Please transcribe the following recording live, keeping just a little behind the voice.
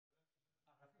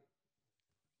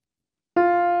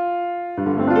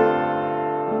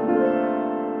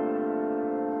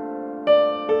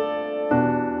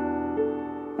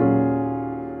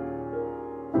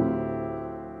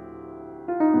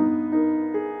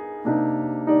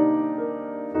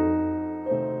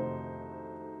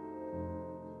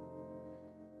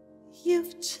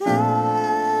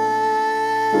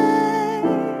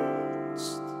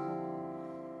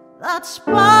that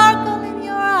sparkle in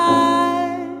your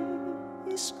eye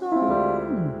is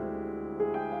gone.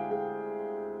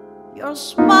 Your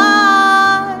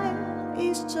smile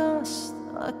is just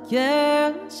a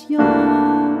careless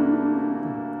yawn.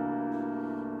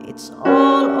 It's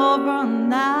all over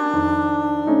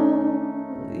now.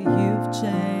 You've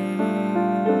changed.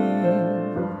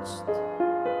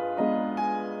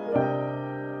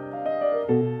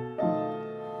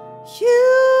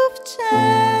 You've changed.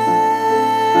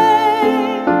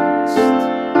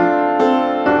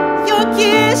 Your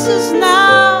kisses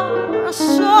now are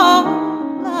so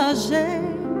blasé.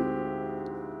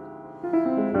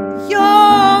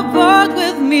 You're bored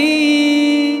with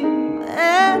me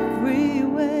every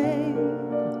way.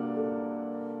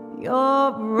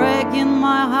 You're breaking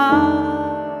my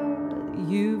heart.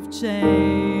 You've changed.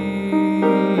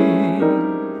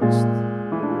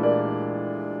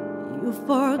 You've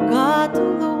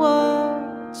forgotten the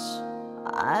words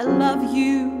I love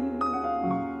you.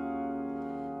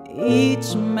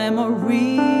 Each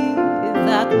memory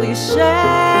that we share.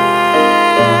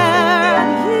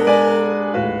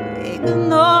 You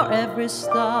ignore every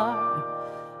star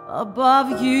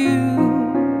above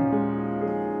you.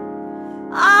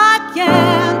 I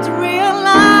can't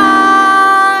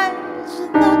realize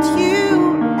that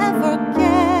you ever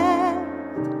cared.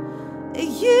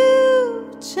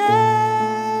 You've changed.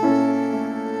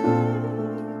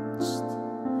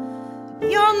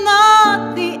 You're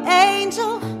not the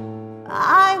angel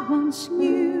I once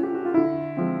knew.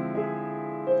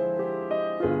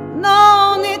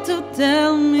 No need to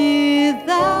tell me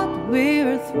that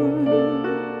we're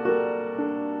through.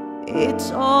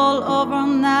 It's all over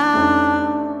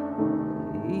now.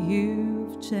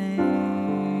 You've changed.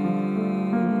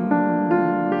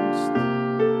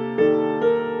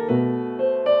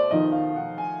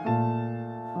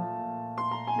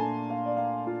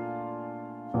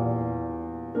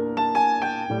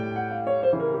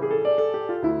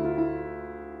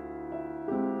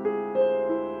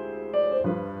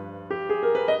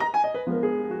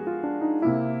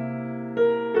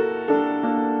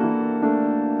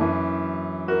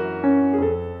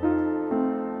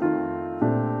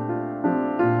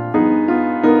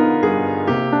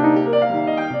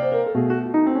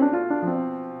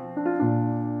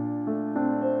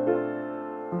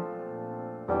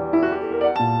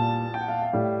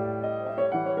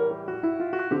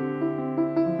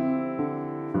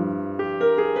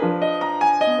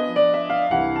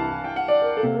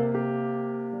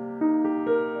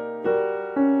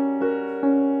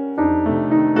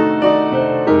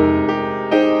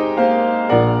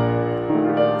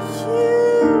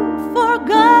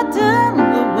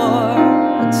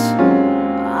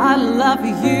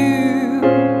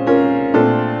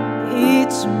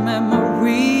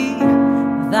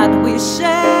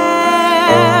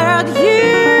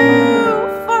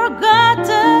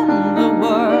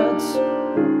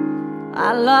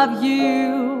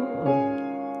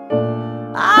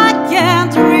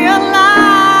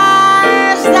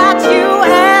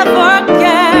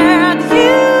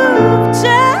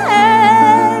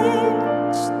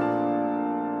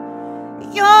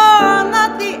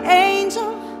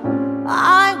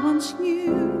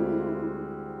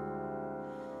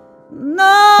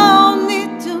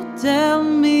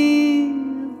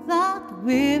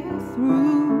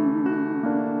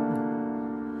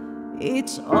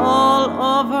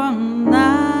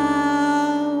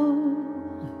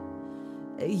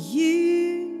 You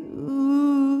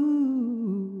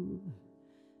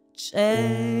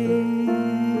change.